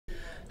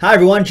Hi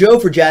everyone, Joe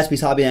for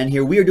Jaspys Hobbyland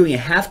here. We are doing a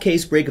half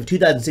case break of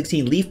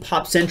 2016 Leaf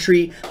Pop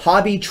Century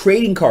Hobby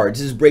Trading Cards.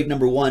 This is break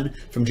number 1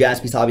 from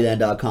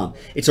JaspysHobbyland.com.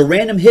 It's a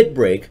random hit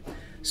break,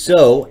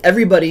 so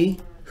everybody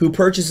who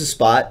purchases a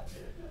spot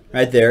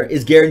right there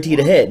is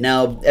guaranteed a hit.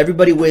 Now,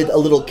 everybody with a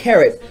little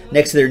caret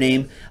next to their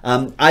name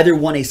either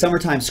won a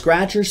summertime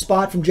scratcher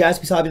spot from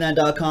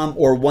JaspysHobbyland.com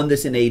or won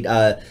this in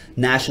a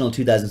national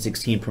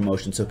 2016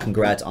 promotion. So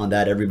congrats on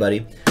that,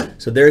 everybody.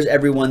 So there's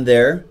everyone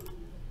there.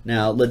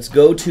 Now, let's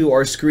go to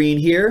our screen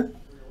here.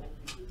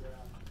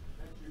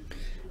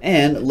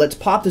 And let's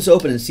pop this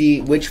open and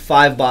see which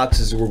 5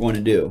 boxes we're going to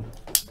do.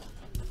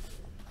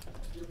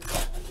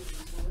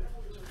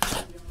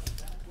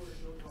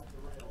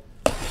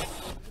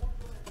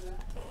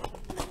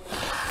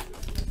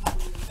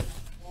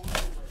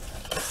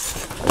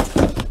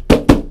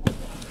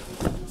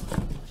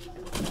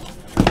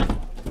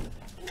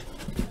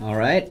 All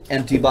right,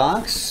 empty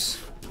box.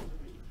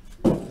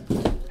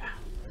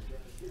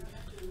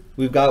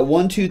 We've got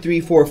 1, 2, 3,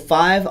 4,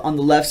 5 on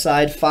the left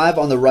side, 5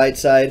 on the right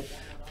side.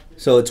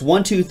 So it's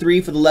 1, 2,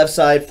 3 for the left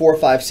side, 4,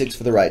 5, 6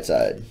 for the right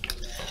side.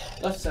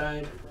 Left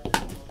side.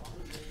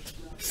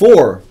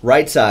 4,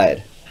 right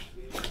side.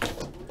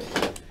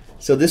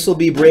 So this will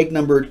be break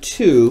number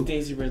 2.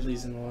 Daisy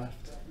Ridley's in the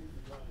left.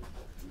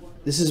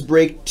 This is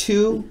break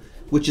 2,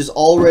 which is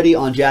already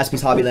on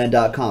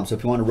JaspysHobbyland.com. So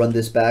if you want to run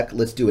this back,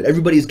 let's do it.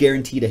 Everybody's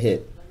guaranteed a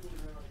hit.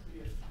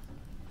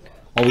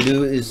 All we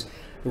do is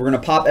we're going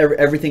to pop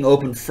everything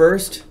open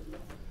first,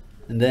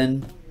 and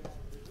then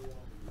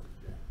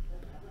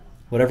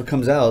whatever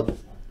comes out,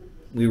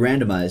 we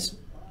randomize.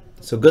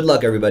 So good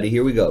luck, everybody.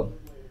 Here we go.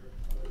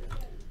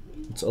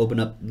 Let's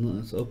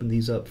open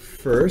these up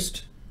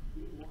first.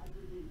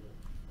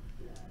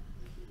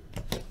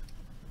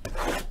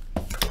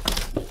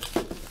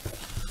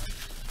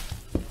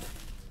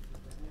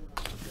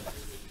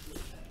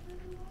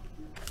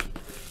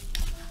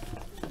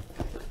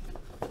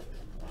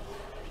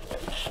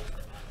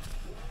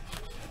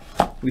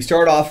 We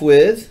start off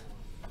with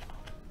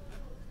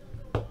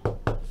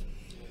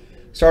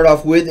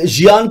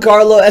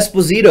Giancarlo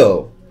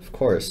Esposito, of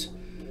course.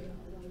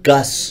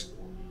 Gus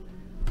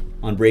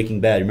on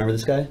Breaking Bad. Remember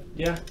this guy?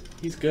 Yeah,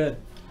 he's good.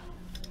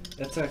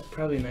 That's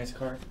probably a nice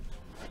card.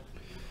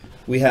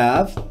 We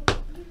have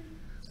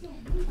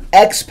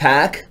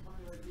X-Pac.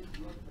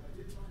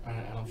 I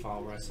don't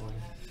follow wrestling.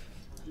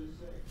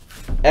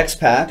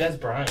 X-Pac. That's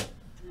Brian.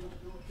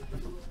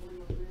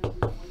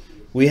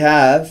 We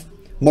have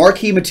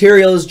Marquee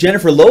Materials,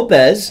 Jennifer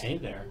Lopez. Hey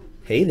there.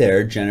 Hey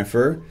there,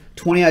 Jennifer.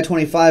 20 out of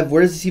 25.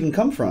 Where does this even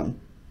come from?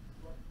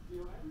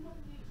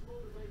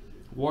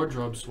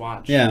 Wardrobe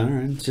swatch. Yeah, all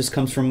right. It just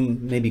comes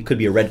from, maybe could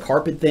be a red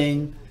carpet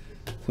thing.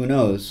 Who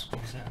knows?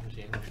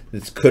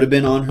 This could have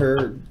been on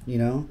her, you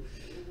know.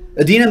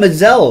 Adina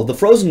Menzel, the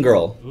Frozen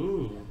girl.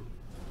 Ooh.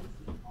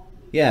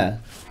 Yeah.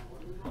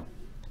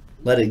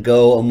 Let It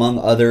Go, among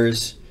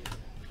others.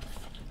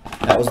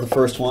 That was the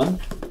first one.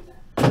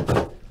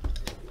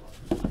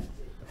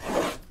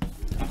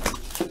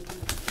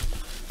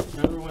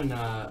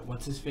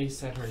 What's his face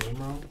said her name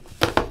wrong?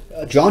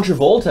 John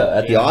Travolta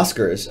at the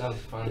Oscars. That was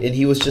funny. And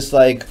he was just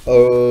like,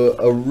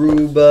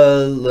 Aruba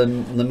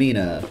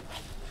Lamina.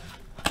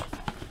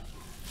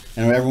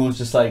 And everyone's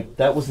just like,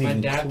 that wasn't My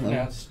even... dad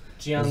pronounced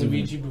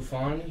Gianluigi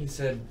Buffon. He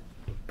said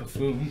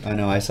buffoon. I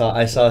know, I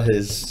saw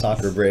his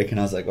soccer break and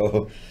I was like,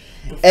 oh.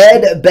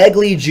 Ed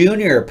Begley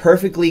Jr.,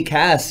 perfectly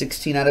cast,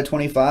 16 out of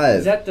 25.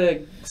 Is that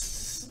the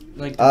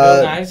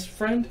Bill Nye's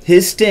friend?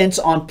 His stints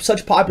on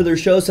such popular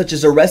shows such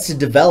as Arrested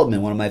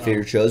Development, one of my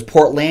favorite shows,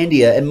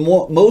 Portlandia, and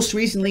most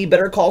recently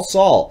Better Call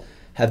Saul,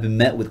 have been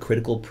met with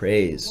critical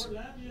praise.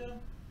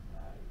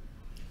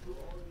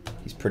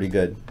 He's pretty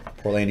good.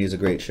 Portlandia is a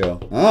great show.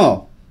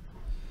 Oh,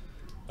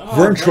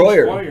 Vern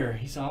Troyer.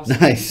 He's awesome.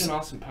 Nice. He's in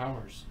Austin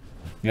Powers.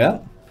 Yeah.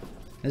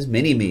 There's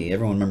Mini-Me.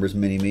 Everyone remembers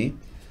Mini-Me.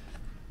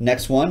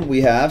 Next one,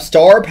 we have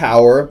Star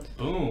Power.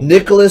 Boom.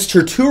 Nicholas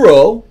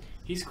Turturro.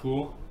 He's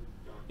cool.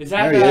 Is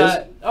that there he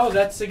is. Oh,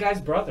 that's the guy's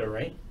brother,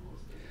 right?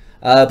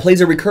 Plays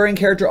a recurring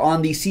character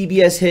on the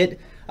CBS hit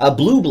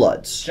Blue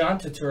Bloods. John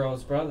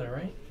Turturro's brother,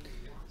 right?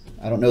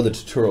 I don't know the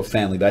Turturro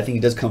family, but I think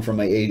he does come from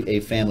a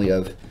family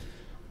of...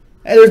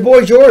 Hey, there's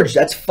Boy George.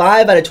 That's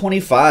 5 out of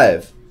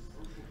 25.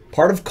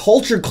 Part of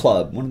Culture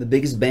Club, one of the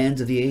biggest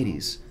bands of the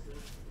 80s.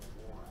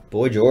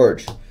 Boy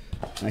George.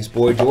 Nice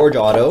Boy George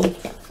auto.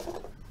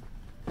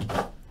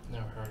 Never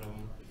heard of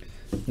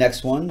him.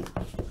 Next one.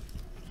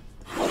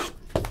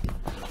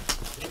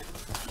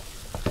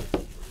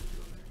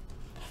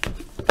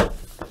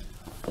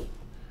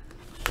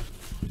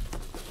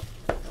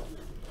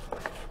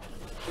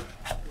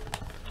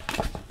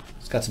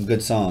 Got some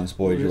good songs,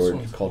 Boy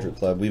George, Culture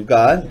Club. We've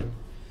got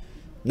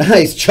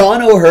nice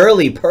John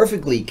O'Hurley,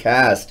 perfectly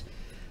cast.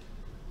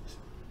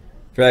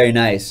 Very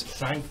nice.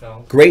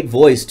 Seinfeld. Great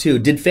voice too.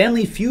 Did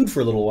Family Feud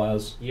for a little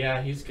while.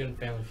 Yeah, he's good in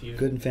Family Feud.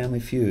 Good in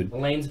Family Feud.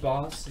 Elaine's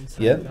boss in Seinfeld.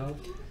 Yep.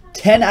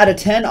 10 out of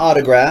 10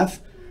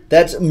 autograph.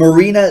 That's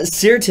Marina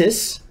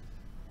Sirtis.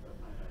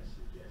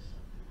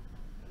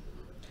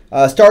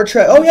 Star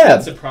Trek. Oh yeah.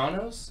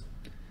 Sopranos.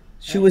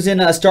 She was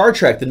in Star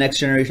Trek: The Next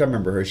Generation. I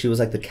remember her. She was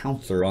like the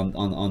counselor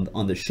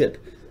on the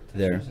ship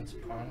there.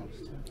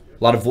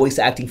 A lot of voice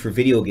acting for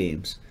video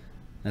games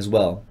as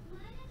well.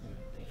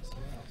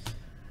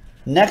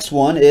 Next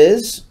one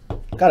is,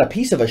 got a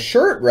piece of a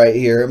shirt right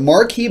here.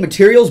 Marquee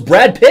Materials,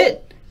 Brad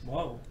Pitt.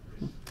 Whoa.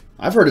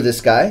 I've heard of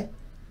this guy.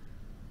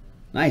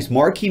 Nice.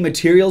 Marquee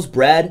Materials,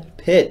 Brad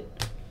Pitt.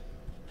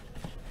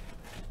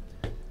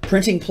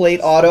 Printing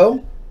plate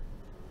auto.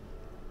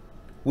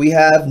 We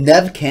have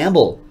Nev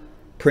Campbell,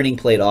 printing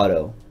plate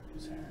auto.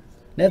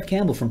 Nev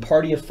Campbell from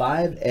Party of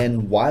Five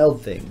and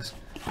Wild Things,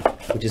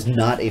 which is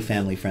not a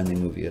family-friendly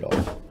movie at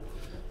all.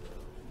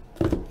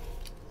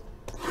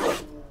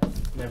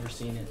 Never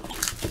seen it.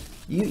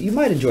 You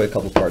might enjoy a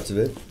couple parts of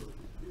it.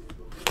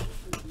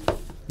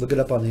 Look it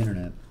up on the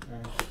internet.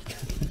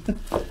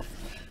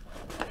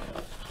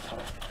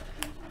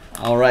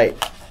 All right.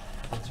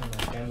 Let's turn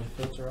my family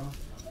filter off.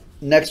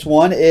 Next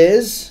one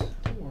is,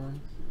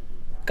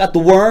 got the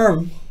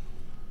worm.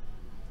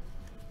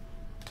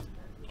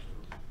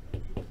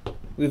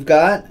 We've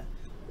got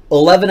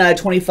 11 out of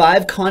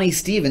 25, Connie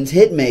Stevens,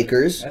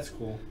 Hitmakers. That's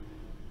cool.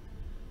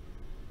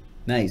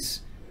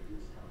 Nice.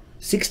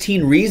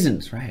 16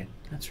 Reasons, right.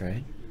 That's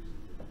right.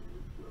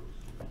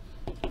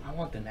 I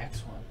want the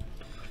next one.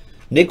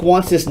 Nick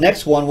wants this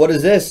next one. What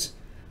is this?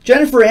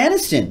 Jennifer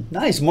Aniston.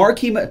 Nice.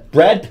 Marquee.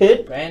 Brad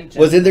Pitt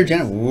was in there.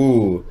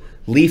 Ooh.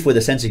 Leaf with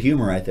a sense of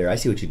humor right there. I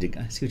see what you did.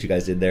 I see what you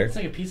guys did there. It's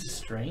like a piece of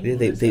string.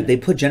 They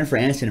put Jennifer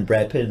Aniston and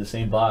Brad Pitt in the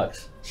same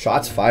box.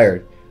 Shots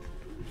fired.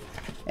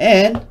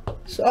 And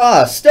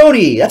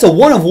Stoney. That's a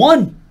 1 of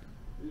 1.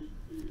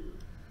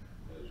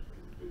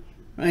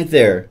 Right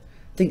there.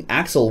 I think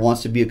Axel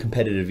wants to be a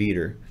competitive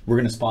eater. We're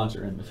going to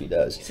sponsor him if he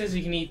does. He says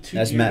he can eat 2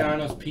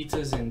 Giordano's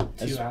pizzas in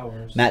 2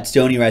 hours. Matt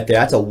Stoney right there.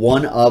 That's a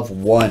 1 of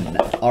 1.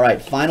 All right,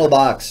 final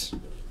box.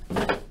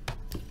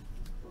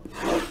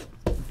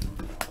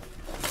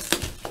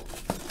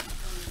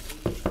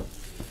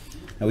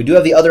 Now we do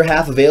have the other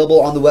half available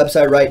on the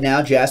website right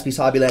now,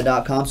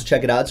 JaspysHobbyland.com, so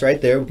check it out. It's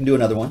right there. We can do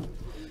another one.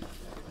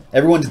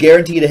 Everyone's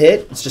guaranteed a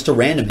hit. It's just a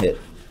random hit.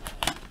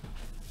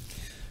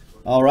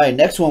 All right,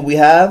 next one we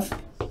have...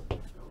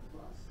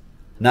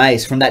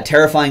 Nice, from that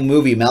terrifying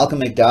movie, Malcolm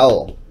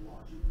McDowell.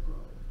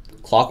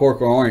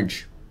 Clockwork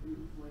Orange.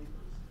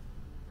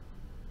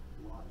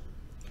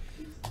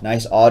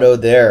 Nice auto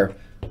there.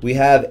 We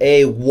have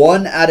a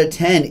 1 out of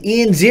 10,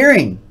 Ian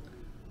Ziering.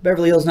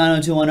 Beverly Hills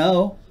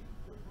 90210.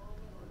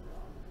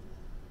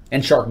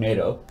 And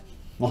Sharknado.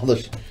 All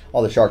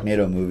the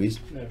Sharknado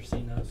movies. Never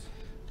seen those.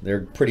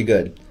 They're pretty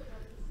good.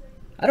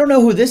 I don't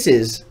know who this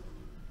is.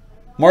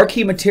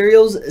 Marquee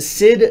Materials,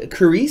 Sid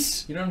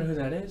Charisse. You don't know who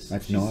that is?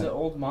 She's an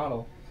old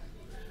model.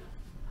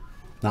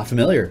 Not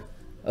familiar.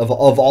 Of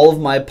all of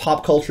my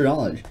pop culture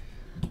knowledge.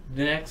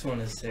 The next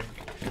one is sick.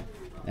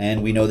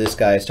 And we know this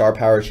guy, Star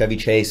Power Chevy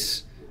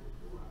Chase.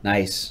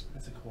 Nice.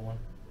 That's a cool one.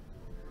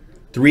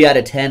 3 out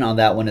of 10 on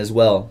that one as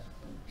well.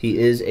 He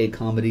is a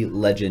comedy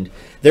legend.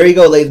 There you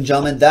go, ladies and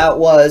gentlemen. That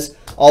was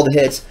all the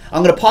hits.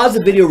 I'm going to pause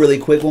the video really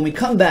quick. When we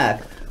come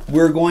back,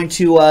 we're going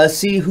to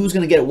see who's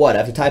going to get what. I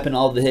have to type in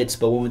all the hits,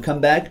 but when we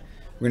come back,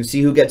 we're going to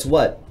see who gets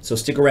what. So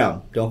stick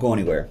around. Don't go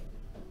anywhere.